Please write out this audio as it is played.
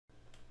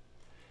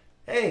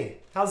Hey,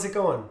 how's it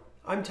going?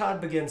 I'm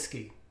Todd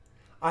Baginski.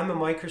 I'm a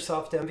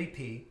Microsoft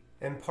MVP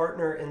and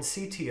partner and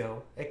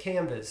CTO at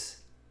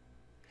Canvas.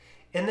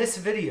 In this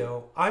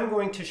video, I'm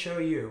going to show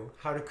you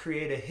how to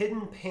create a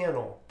hidden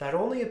panel that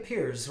only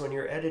appears when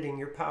you're editing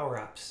your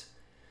PowerApps.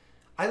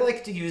 I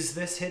like to use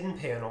this hidden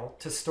panel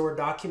to store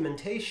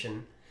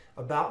documentation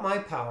about my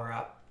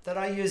PowerApp that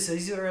I use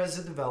either as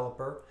a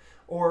developer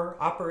or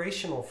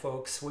operational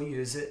folks will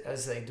use it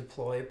as they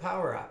deploy a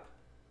PowerApp.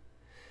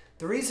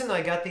 The reason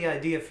I got the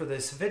idea for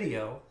this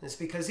video is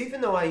because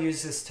even though I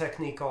use this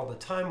technique all the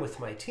time with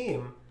my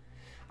team,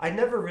 I'd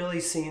never really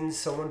seen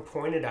someone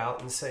point it out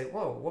and say,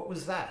 whoa, what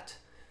was that?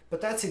 But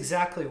that's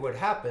exactly what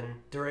happened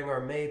during our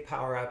May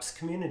PowerApps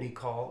community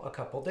call a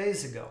couple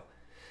days ago.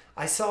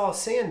 I saw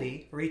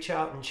Sandy reach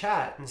out and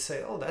chat and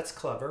say, oh, that's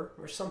clever,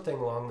 or something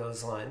along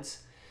those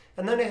lines.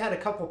 And then I had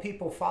a couple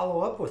people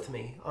follow up with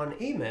me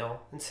on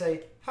email and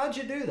say, how'd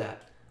you do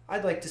that?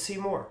 I'd like to see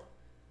more.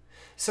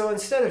 So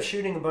instead of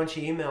shooting a bunch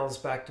of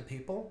emails back to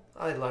people,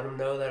 I let them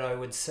know that I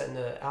would send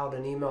out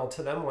an email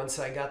to them once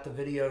I got the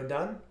video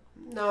done.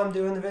 Now I'm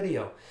doing the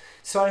video.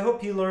 So I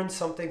hope you learned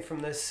something from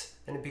this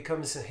and it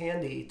becomes a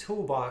handy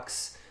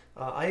toolbox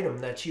item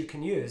that you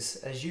can use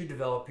as you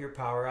develop your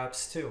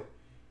PowerApps too.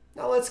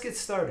 Now let's get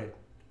started.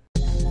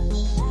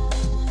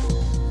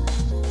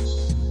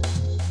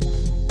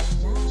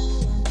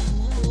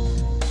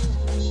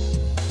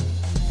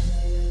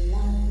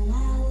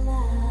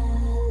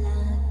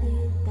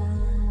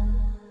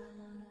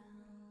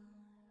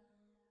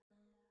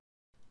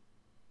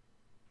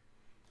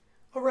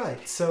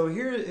 Alright, so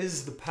here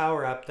is the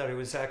PowerApp that I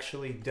was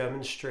actually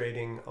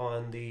demonstrating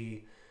on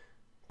the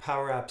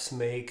PowerApps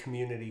May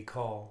community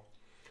call.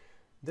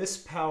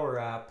 This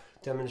PowerApp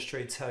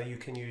demonstrates how you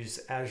can use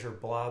Azure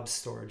Blob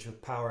Storage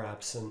with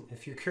PowerApps, and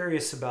if you're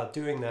curious about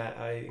doing that,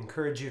 I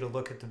encourage you to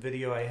look at the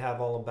video I have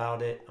all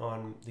about it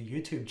on the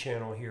YouTube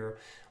channel here,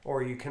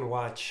 or you can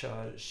watch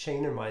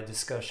Shane and my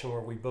discussion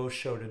where we both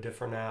showed a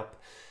different app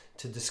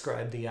to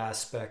describe the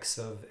aspects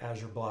of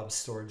Azure Blob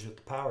Storage with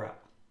the PowerApp.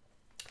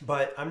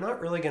 But I'm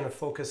not really going to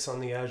focus on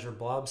the Azure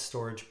Blob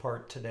Storage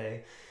part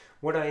today.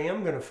 What I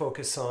am going to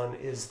focus on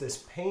is this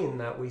pane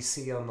that we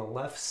see on the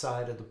left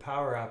side of the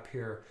PowerApp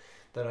here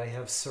that I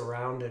have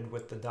surrounded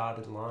with the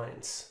dotted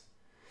lines.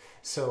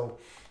 So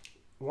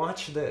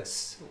watch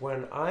this.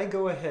 When I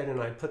go ahead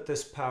and I put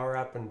this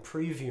PowerApp in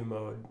preview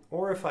mode,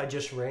 or if I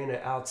just ran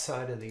it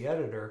outside of the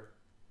editor,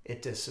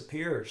 it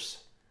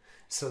disappears.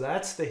 So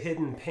that's the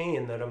hidden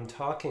pane that I'm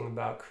talking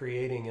about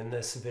creating in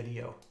this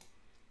video.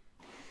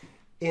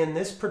 In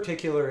this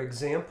particular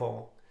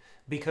example,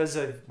 because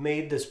I've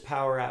made this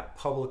PowerApp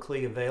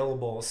publicly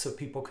available so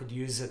people could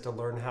use it to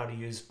learn how to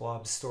use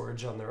blob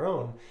storage on their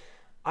own,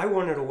 I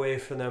wanted a way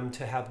for them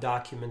to have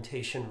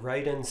documentation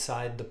right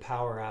inside the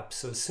PowerApp.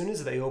 So as soon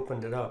as they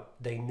opened it up,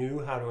 they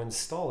knew how to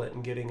install it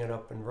and getting it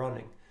up and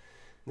running.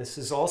 This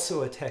is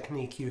also a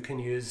technique you can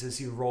use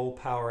as you roll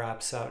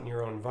PowerApps out in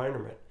your own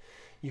environment.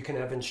 You can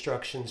have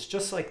instructions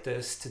just like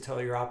this to tell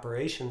your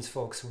operations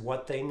folks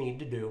what they need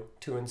to do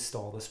to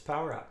install this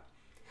PowerApp.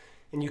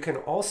 And you can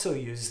also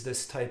use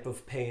this type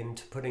of pane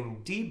to put in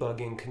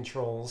debugging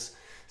controls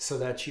so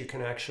that you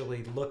can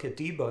actually look at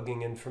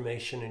debugging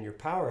information in your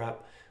PowerApp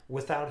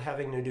without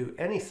having to do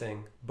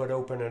anything but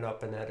open it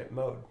up in edit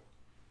mode.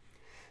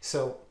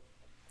 So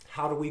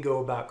how do we go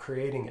about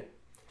creating it?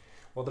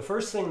 Well, the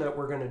first thing that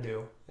we're going to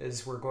do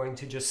is we're going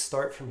to just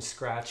start from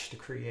scratch to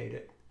create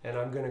it. And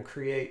I'm going to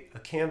create a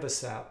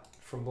Canvas app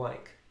from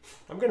blank.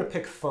 I'm going to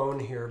pick phone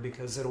here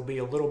because it'll be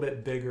a little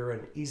bit bigger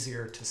and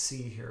easier to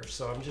see here.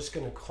 So I'm just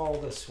going to call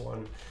this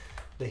one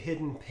the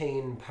Hidden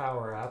Pane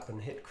PowerApp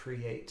and hit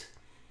create.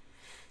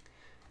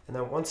 And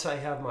then once I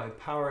have my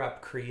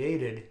PowerApp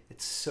created,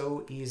 it's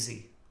so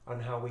easy on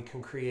how we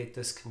can create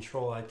this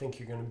control. I think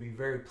you're going to be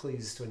very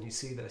pleased when you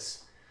see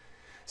this.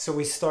 So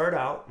we start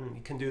out, and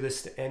you can do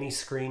this to any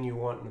screen you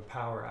want in the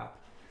PowerApp.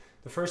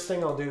 The first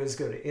thing I'll do is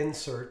go to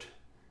Insert,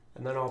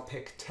 and then I'll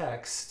pick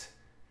Text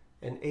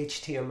and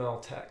HTML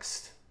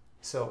text.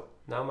 So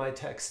now my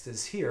text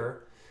is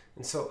here.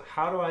 And so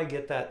how do I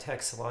get that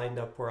text lined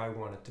up where I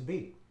want it to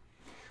be?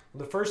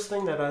 Well, the first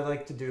thing that I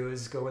like to do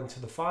is go into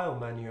the File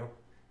menu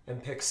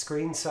and pick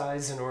Screen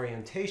Size and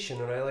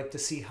Orientation, and I like to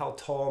see how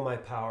tall my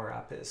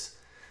PowerApp is.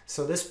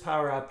 So this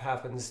PowerApp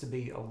happens to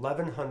be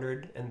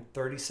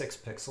 1136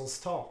 pixels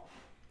tall.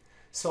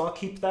 So I'll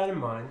keep that in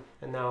mind,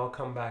 and now I'll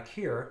come back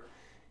here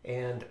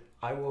and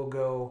I will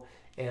go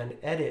and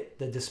edit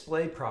the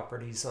display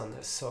properties on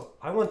this. So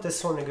I want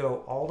this one to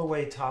go all the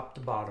way top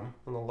to bottom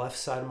on the left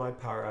side of my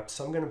PowerApp.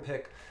 So I'm going to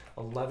pick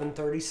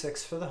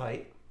 1136 for the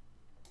height.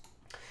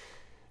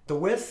 The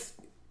width,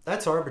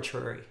 that's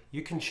arbitrary.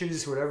 You can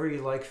choose whatever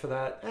you like for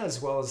that, as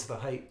well as the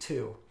height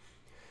too.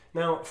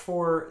 Now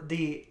for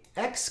the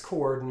X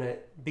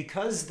coordinate,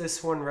 because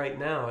this one right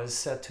now is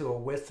set to a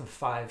width of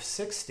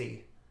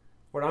 560,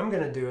 what I'm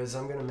going to do is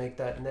I'm going to make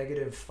that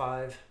negative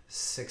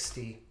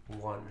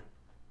 561.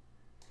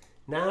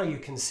 Now you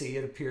can see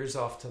it appears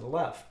off to the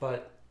left,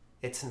 but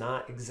it's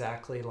not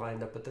exactly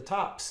lined up at the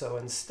top. So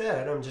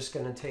instead, I'm just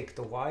going to take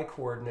the y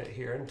coordinate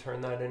here and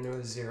turn that into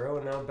a 0,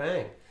 and now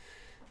bang.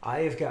 I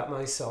have got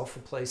myself a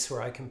place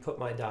where I can put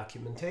my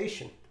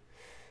documentation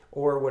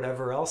or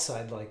whatever else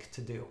I'd like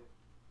to do.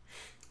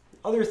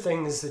 Other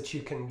things that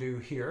you can do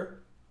here,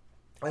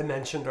 I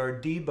mentioned, are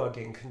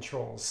debugging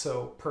controls.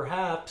 So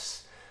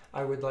perhaps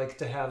I would like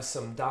to have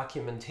some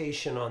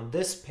documentation on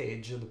this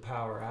page of the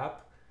Power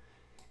App,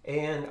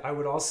 and I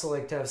would also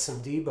like to have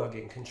some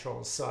debugging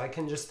controls. So I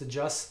can just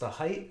adjust the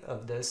height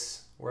of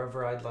this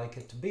wherever I'd like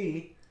it to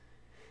be.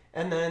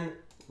 And then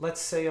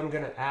let's say I'm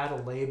going to add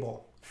a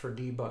label for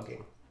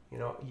debugging. You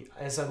know,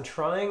 as I'm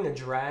trying to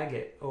drag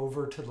it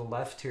over to the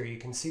left here, you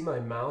can see my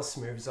mouse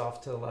moves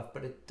off to the left,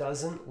 but it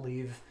doesn't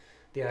leave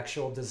the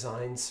actual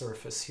design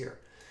surface here.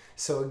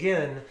 So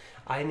again,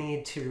 I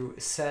need to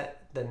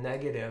set the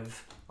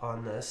negative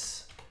on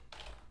this,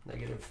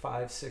 negative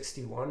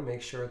 561,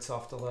 make sure it's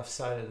off the left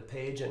side of the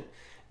page, and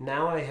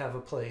now I have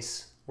a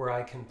place where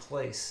I can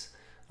place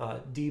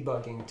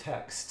debugging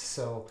text.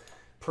 So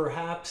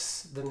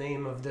perhaps the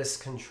name of this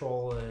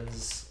control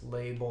is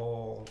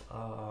label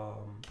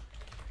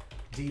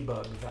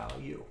debug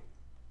value,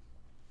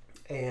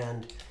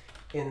 and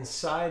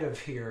inside of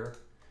here,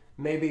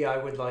 maybe I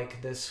would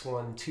like this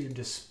one to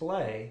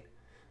display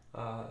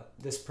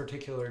this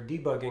particular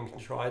debugging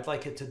control. I'd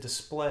like it to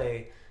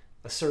display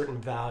a certain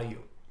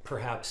value,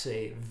 perhaps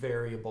a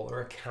variable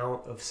or a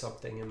count of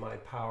something in my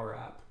Power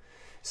App.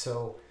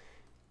 So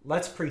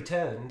let's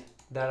pretend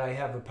that I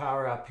have a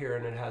Power App here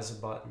and it has a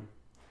button.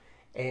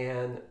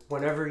 And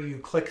whenever you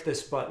click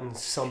this button,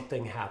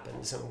 something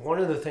happens. And one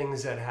of the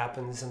things that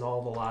happens in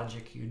all the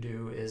logic you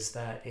do is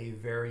that a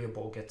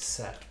variable gets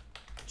set,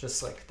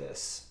 just like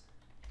this.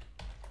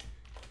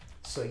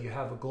 So you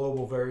have a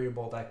global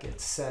variable that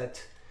gets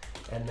set,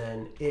 and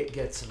then it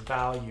gets a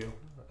value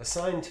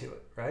assigned to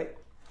it, right?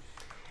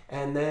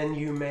 And then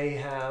you may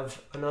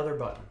have another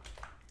button.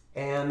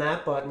 And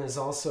that button is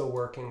also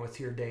working with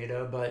your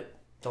data, but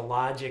the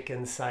logic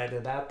inside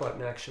of that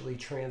button actually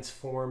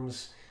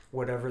transforms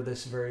whatever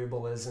this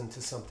variable is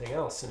into something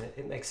else, and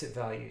it makes it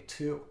value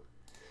 2.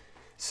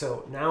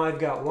 So now I've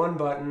got one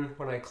button.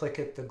 When I click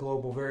it, the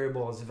global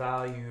variable is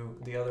value,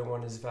 the other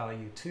one is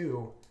value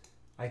 2.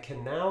 I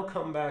can now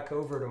come back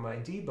over to my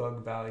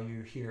debug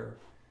value here,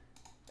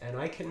 and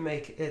I can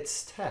make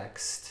its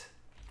text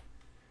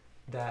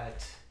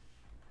that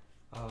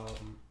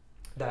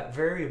that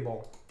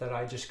variable that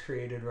I just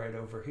created right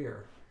over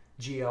here,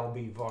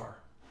 glb var.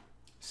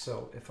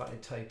 So if I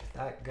type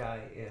that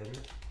guy in,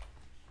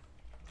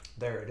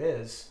 there it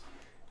is.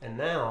 And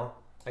now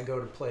I go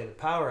to play the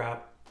Power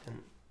App, and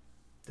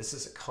this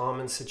is a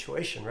common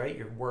situation, right?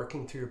 You're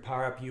working through your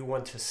Power App. You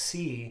want to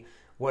see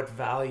what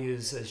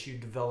values as you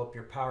develop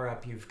your Power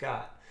App you've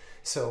got.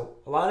 So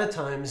a lot of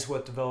times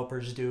what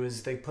developers do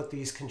is they put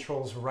these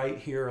controls right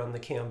here on the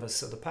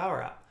canvas of the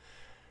Power App.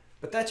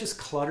 But that just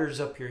clutters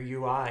up your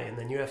UI, and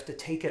then you have to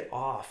take it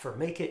off or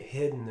make it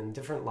hidden and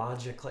different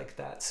logic like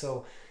that.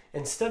 So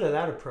instead of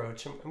that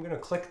approach, I'm going to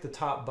click the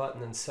top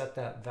button and set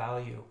that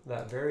value,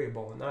 that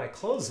variable. And now I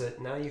close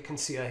it. Now you can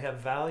see I have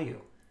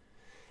value.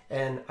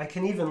 And I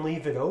can even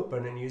leave it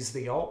open and use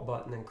the Alt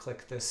button and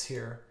click this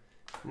here.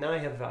 Now I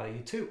have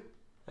value 2.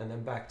 And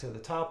then back to the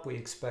top, we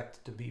expect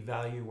it to be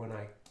value when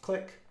I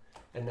click.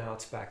 And now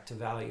it's back to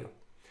value.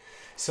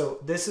 So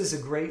this is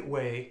a great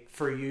way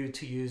for you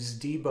to use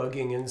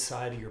debugging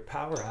inside of your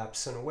Power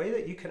Apps in a way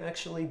that you can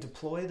actually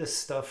deploy this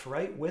stuff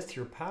right with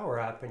your Power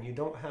App, and you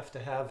don't have to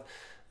have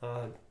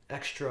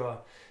extra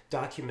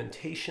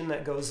documentation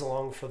that goes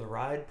along for the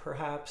ride,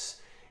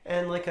 perhaps.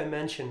 And like I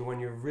mentioned, when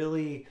you're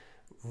really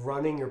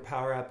running your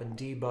Power App and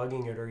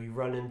debugging it, or you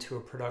run into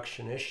a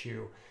production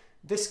issue,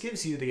 this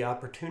gives you the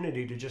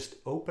opportunity to just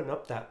open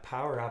up that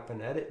Power App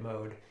in edit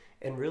mode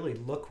and really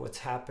look what's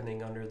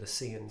happening under the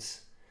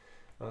scenes.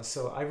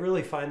 So I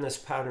really find this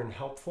pattern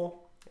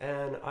helpful,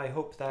 and I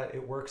hope that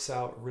it works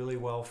out really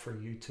well for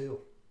you too.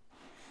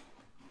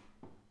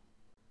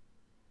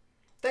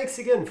 Thanks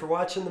again for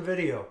watching the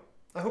video.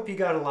 I hope you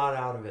got a lot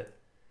out of it.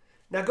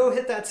 Now go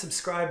hit that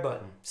subscribe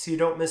button so you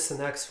don't miss the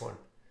next one.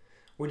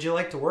 Would you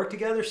like to work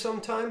together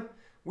sometime?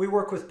 We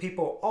work with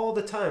people all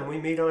the time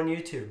we meet on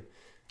YouTube.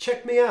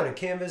 Check me out at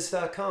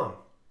canvas.com.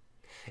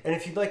 And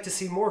if you'd like to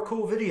see more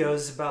cool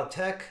videos about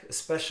tech,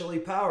 especially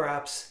Power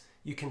Apps,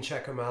 you can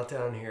check them out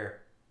down here.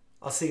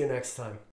 I'll see you next time.